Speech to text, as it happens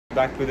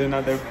Back with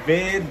another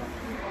vid.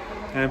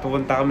 And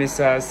pupunta kami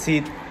sa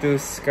Sea to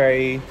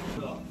Sky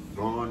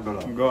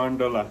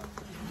Gondola.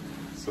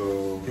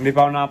 So, hindi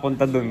pa ako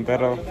nakapunta dun,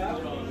 pero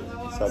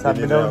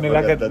sabi daw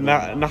nila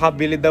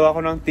nakabili daw ako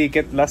ng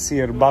ticket last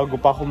year bago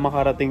pa ako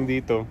makarating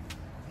dito.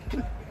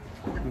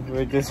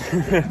 Which is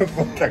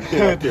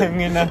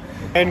tangina.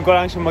 And ko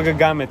lang siya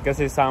magagamit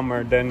kasi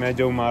summer, then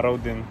medyo umaraw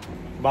din.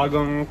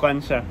 Bagong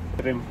kwan siya,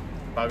 trim.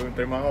 Bagong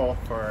trim ako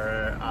for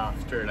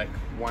after like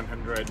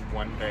 101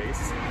 days.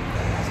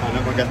 Sana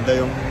maganda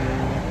yung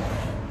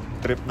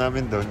trip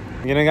namin doon.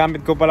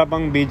 Ginagamit ko pala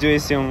pang video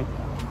is yung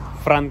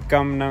front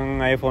cam ng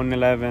iPhone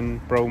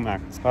 11 Pro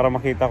Max para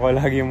makita ko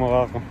lagi yung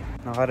mukha ko.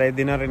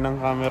 Naka-ready na rin ang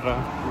camera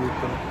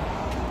dito.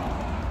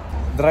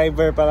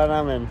 Driver pala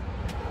namin.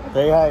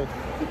 Say hi.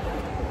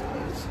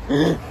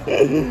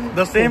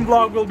 The same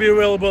vlog will be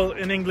available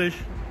in English.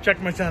 Check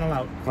my channel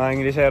out. Mga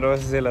Englishero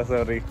sila,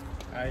 sorry.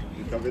 Ay,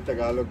 kami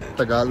Tagalog.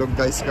 Tagalog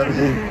guys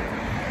kami.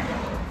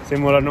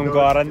 Simula nung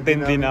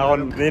quarantine, di na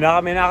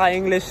kami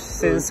naka-English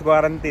since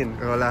quarantine.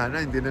 Wala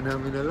na, hindi na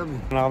namin alam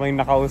eh. Wala kaming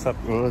nakausap.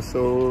 Oh, so,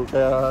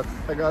 kaya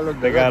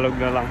Tagalog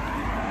na lang.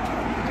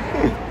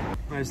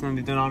 Guys,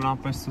 nandito na ako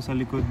nakapwesto sa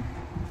likod.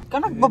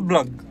 Ka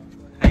nagbablog?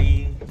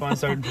 Ay,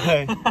 sponsored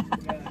by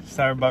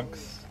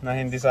Starbucks na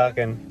hindi sa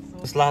akin.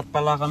 Tapos lahat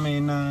pala kami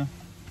na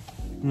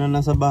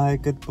nasa bahay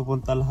kahit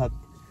pupunta lahat.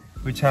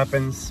 Which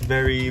happens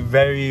very,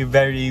 very,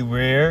 very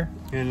rare.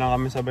 Yun lang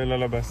kami sabay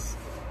lalabas.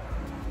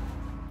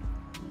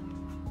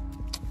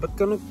 Ba't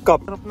ka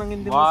nag-cup?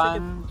 1,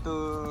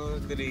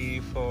 2, 3,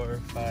 4,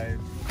 5,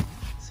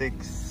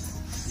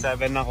 6,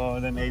 7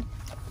 ako, then 8.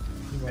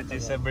 Which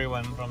is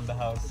everyone from the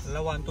house. 1,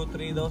 2,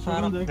 3 daw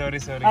sa harap.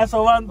 Sorry.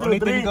 So 1, 2,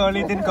 3.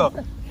 Ulitin ko.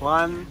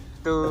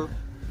 1,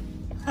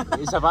 2,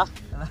 isa pa?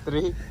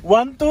 3?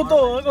 1, 2 to,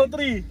 ako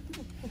 3.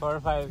 4,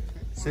 5,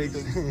 6,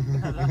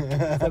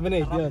 7,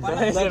 8, yun.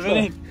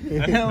 7, 8.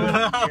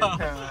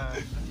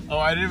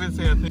 Oh, I didn't even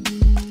say a thing.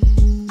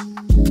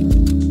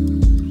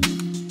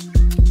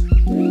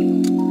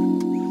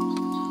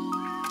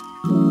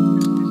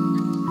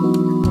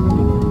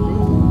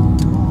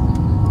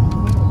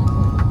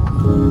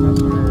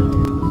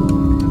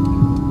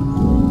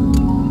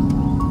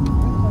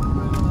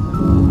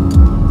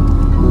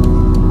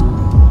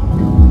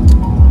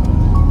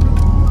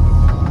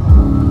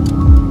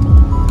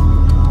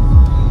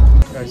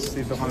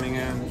 Dito kami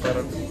ngayon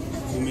para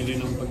bumili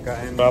ng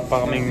pagkain. Wala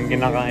pa kaming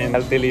kinakain.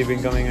 Healthy living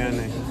kami ngayon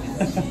eh.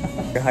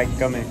 Hike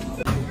kami.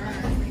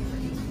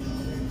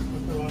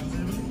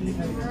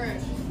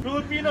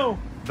 Filipino!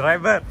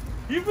 Driver!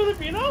 You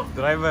Filipino?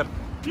 Driver!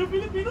 You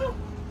Filipino?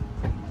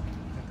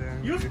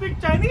 You speak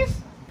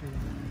Chinese?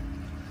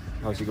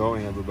 How's it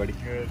going, everybody?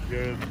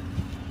 Good.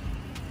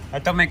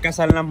 Ito may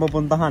kasal na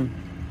pupuntahan.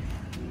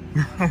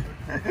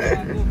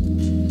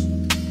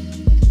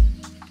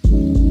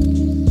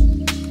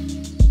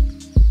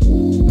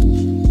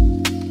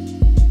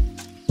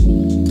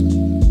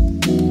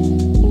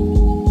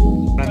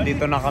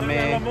 Nandito na kami.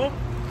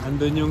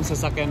 Andun yung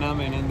sasakyan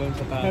namin, andun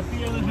sa taas.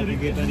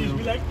 Nakikita nyo.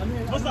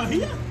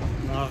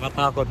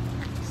 Nakakatakot.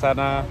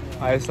 Sana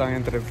ayos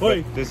lang yung trip.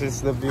 This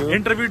is the view.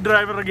 Interview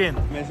driver again.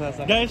 May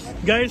sasakyan.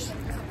 Guys,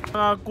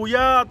 mga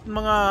kuya at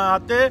mga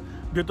ate,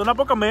 dito na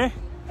po kami.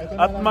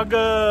 At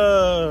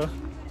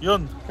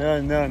yun.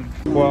 Yan.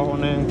 Kuha ko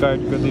na yung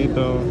card ko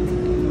dito.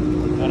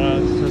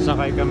 Para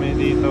sasakay kami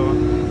dito.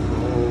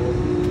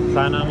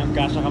 Sana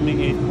magkasya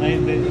kaming 8. Ay,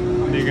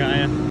 hindi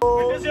kaya.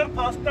 It is your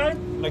first time?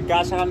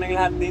 Nagkasya kaming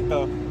lahat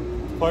dito.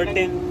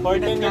 14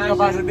 yung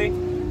capacity.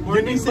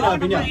 Yun yung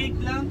sinabi niya.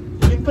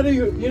 Yun pala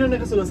yun ang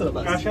nakasunod sa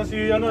labas. Kasya si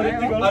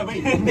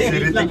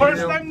Ritik.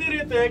 First time ni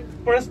Ritik,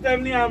 first time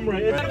ni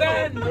Amre.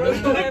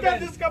 Look at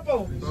this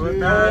couple.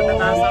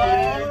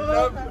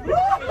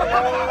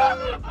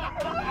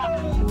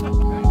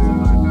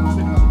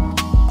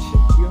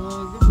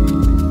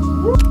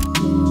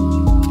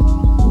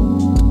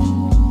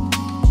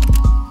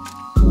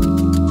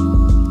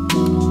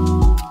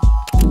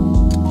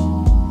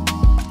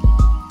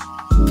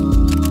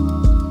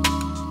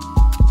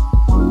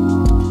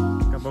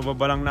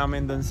 Kababa lang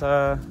namin doon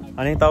sa...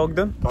 Ano yung tawag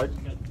doon? Cart?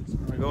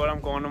 Hindi ko alam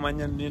kung ano man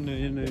yan. Yun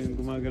yung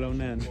gumagalaw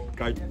na yan.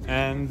 Cart.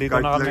 And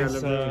dito na kami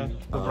sa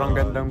sobrang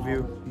gandang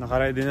view.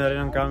 Naka-ready na rin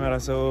ang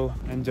camera, so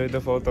enjoy the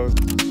photos.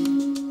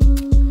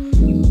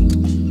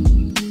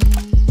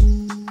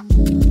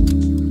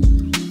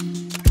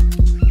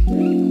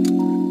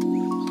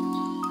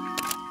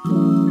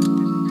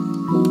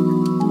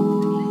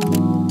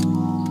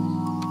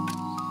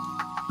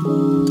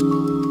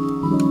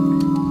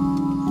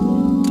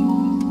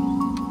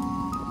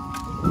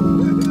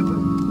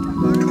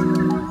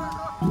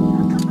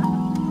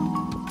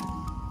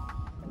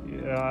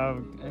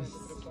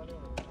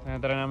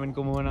 Try namin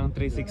kumuha ng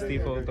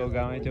 360 photo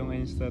gamit yung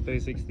Insta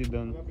 360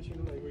 doon.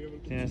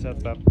 Sineset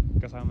up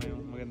kasama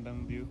yung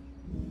magandang view.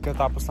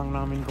 Katapos lang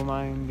namin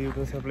kumain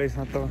dito sa place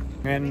na to.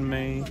 Ngayon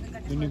may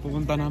yun yung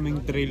pupunta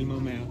naming trail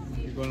mamaya.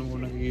 Hindi ko alam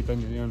kung nakikita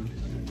nyo yun.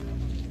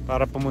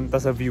 Para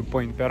pumunta sa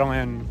viewpoint. Pero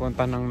ngayon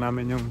punta lang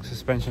namin yung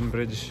suspension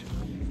bridge.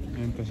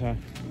 Ayan to siya.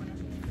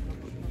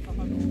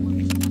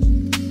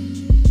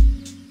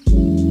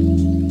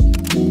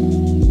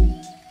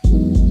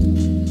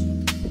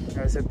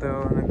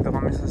 Nandito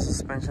kami sa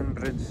suspension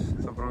bridge.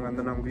 Sobrang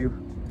ganda ng view.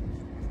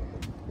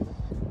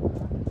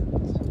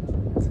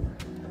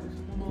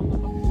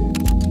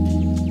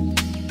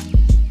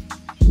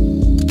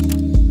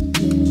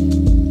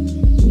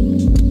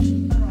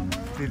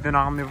 Dito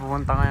na kami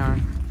pupunta ngayon.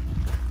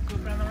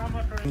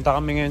 Punta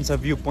kami ngayon sa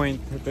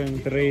viewpoint. Ito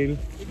yung trail.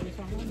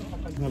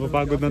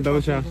 Napapagod na daw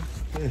siya.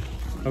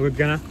 Pagod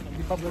ka na?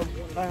 Hindi pa bro.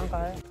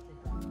 Kaya.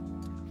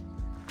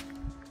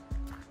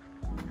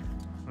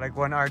 Like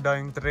 1 hour daw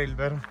yung trail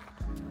pero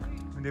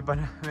hindi pa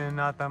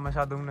nata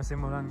masyadong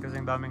nasimulan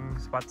kasi ang daming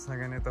spots na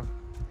ganito.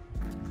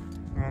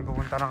 Ngayon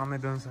pupunta na kami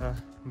doon sa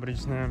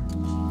bridge na yun.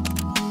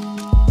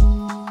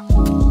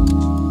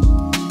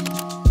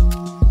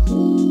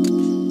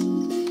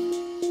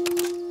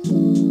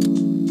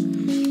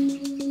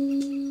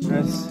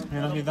 Guys, may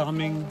nakita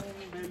kaming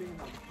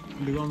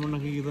hindi ko mo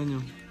nakikita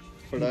nyo.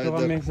 Dito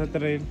kami sa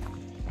trail.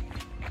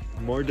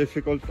 More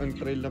difficult ang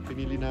trail na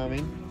pinili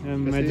namin.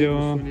 Yan,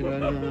 medyo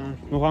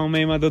mukhang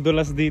may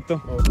madudulas dito.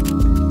 Oh.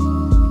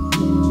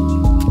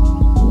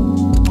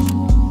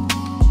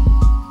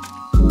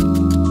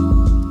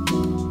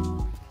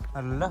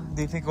 Ala,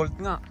 difficult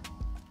nga.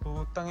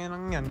 Putang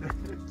yan yan.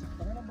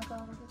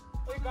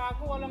 Uy,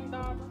 gago, walang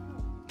daan.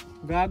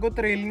 Gago,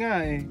 trail nga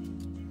eh.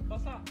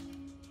 Basa.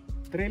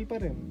 Trail pa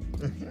rin.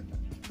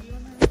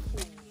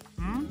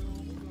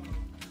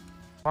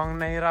 Mukhang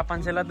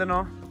nahirapan sila dun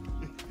oh.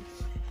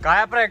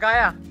 Kaya pre,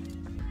 kaya.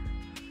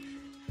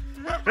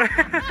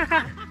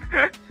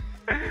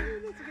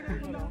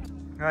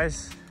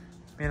 Guys,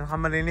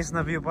 pinakamalinis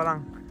na view pa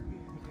lang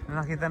na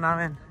nakita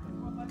namin.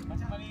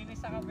 Mas malinis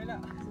sa kabila.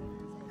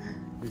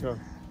 Ikaw,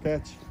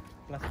 catch.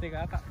 Plastic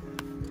ata.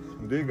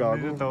 Hindi, gago.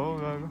 Hindi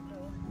totoo, gago.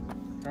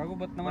 Gago,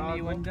 ba't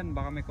naman iiwan dyan?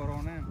 Baka may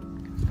corona yan.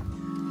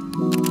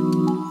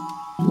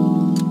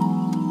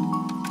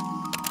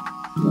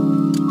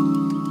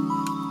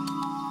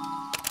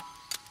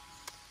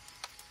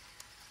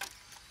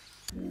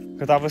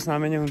 Katapos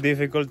namin yung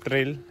difficult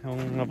trail,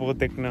 yung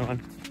naputik na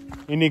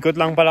inikot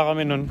lang pala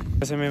kami nun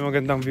kasi may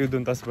magandang view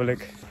dun, tapos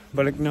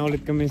balik na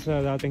ulit kami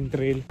sa dating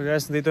trail. So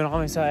guys, dito na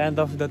kami sa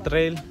end of the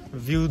trail,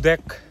 view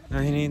deck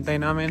na hinihintay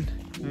namin.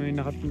 May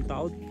nakapunta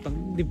out,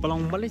 hindi pa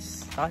lang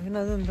umalis, tayo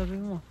na dun, sabi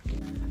mo.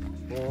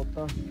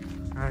 Bota.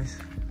 Guys,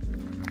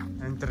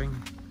 entering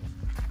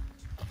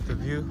the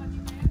view.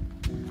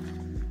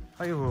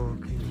 Ay,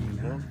 okay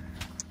na.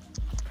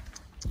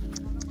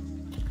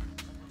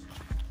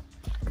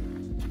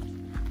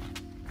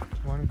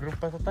 One group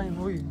at a time,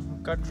 huy.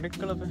 Card-break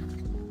ka lang eh.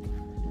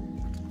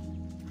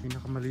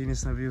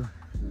 Pinakamalinis na view.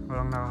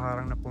 Walang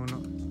nakaharang na puno.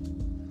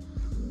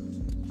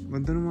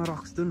 Ganda ng mga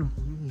rocks dun oh.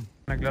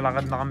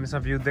 Naglalakad na kami sa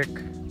view deck.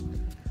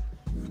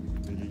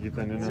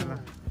 Nakikita na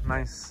na.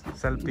 Nice.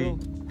 Selfie.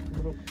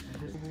 Bro.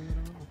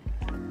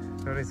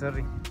 Sorry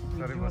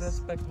boss.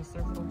 Respect,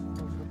 Mr. Fo.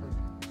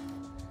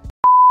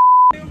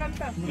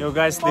 Yo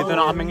guys, dito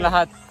na kaming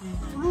lahat.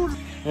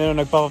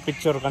 Yun,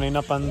 nagpapapicture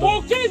kanina pa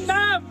doon. Okay,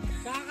 Sam!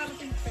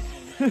 Kakarating pa.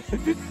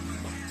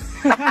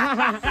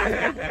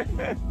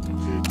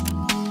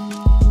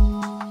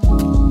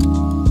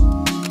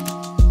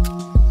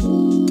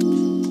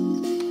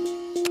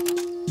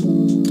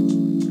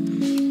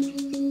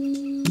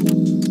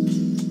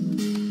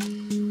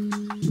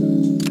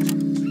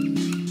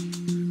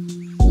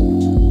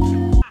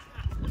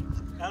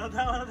 Ano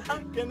daw?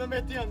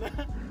 Kinamet yun, ha?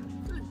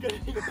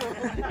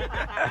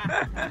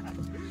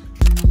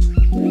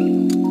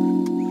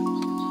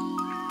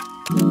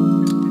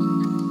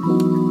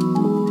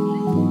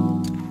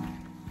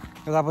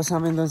 Katapos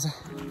namin doon sa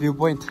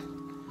viewpoint.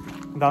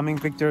 Ang daming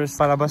pictures.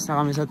 Palabas na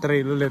kami sa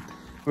trail ulit.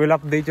 We'll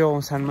update you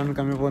kung saan man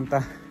kami punta.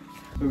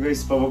 So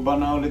guys, pababa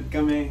na ulit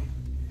kami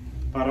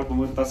para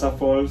pumunta sa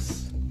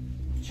falls.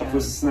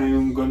 Tapos na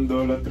yung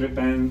gondola trip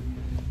and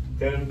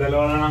then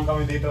dalawa na lang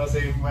kami dito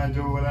kasi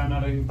medyo wala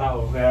na rin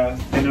tao. Kaya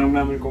tinanong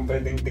namin kung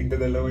pwedeng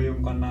tigda-dalawa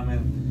yung kan namin.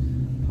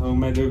 So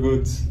medyo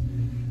goods.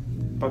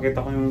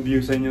 Pakita ko yung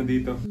view sa inyo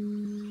dito.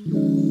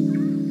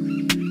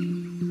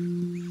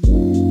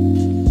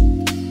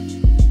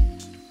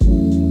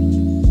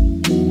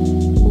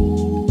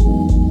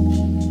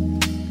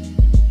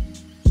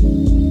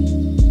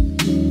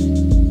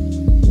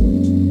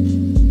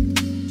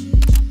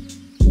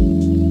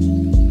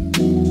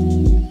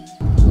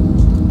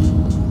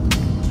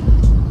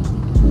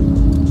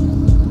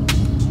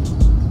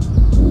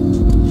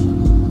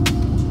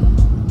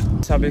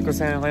 Sabi ko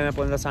sa inyo kayo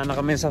napunta sana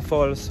kami sa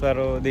falls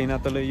pero di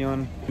natuloy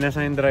yun.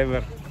 Nasa yung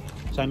driver.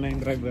 Sana yung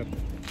driver.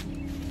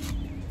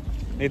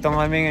 Dito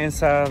kami ngayon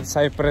sa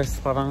Cypress,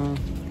 parang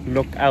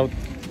lookout.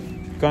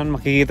 Kung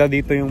makikita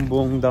dito yung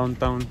buong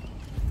downtown.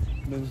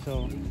 Dun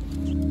so.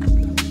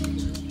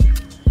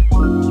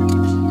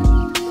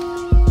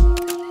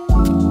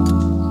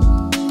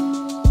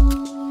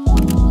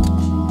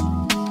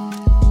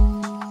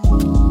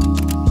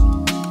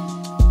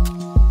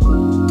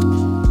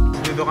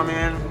 Dito kami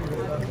ngayon.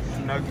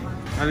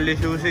 Nag-unli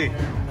sushi.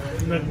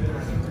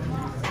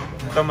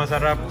 Ito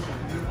masarap.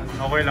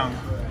 Okay lang.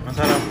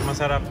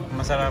 Masarap.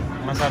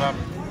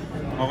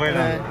 Okay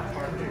lang.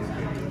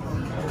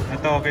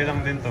 Ito okay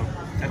lang din to.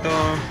 Ito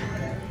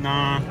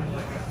na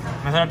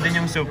masarap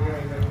din yung soup.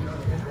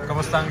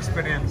 Kamusta ang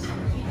experience?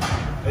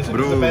 This is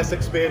Bro. the best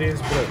experience,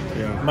 bro.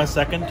 Yeah. My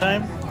second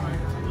time,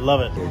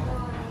 love it.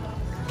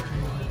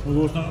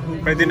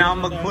 Pwede na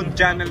akong mag-food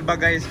channel ba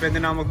guys?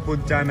 Pwede na akong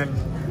mag-food channel.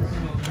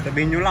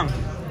 Sabihin nyo lang.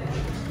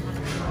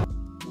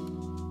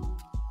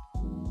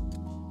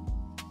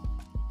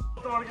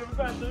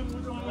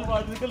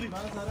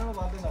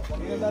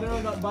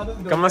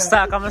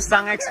 Kamusta?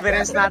 Kamusta ang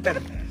experience natin?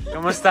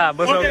 Kamusta?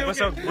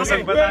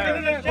 Busog ba tayo?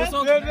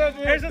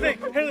 Here's the thing.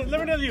 Let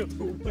me tell you.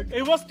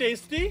 It was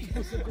tasty.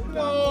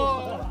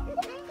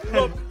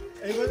 Look,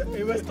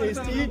 it was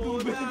tasty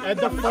at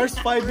the first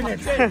 5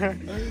 minutes.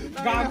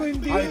 Gago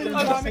hindi.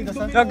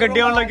 Gandi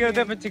ako lagi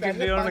ito.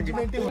 Gandi ako lagi.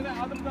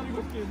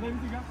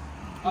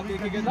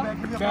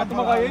 Kaya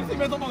tumakayin, si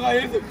Beto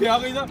makayin, si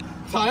Piyaki na,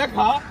 sayang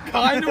ha?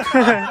 Kakain mo!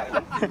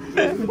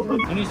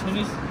 Anis,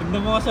 tignan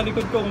mo nga sa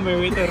likod ko kung may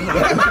waiter na.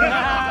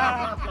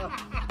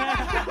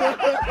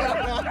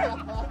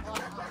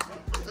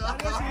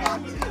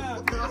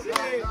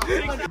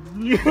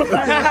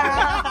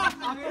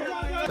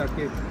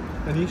 Sakit.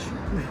 Anish?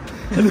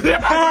 Hindi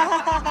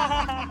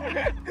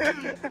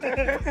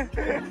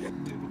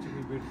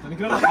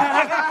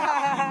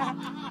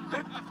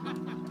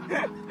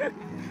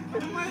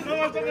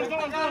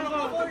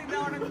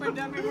ako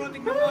nagpandami bro,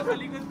 tignan mo sa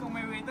likod kung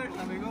may waiter.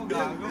 Sabi ko,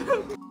 gago.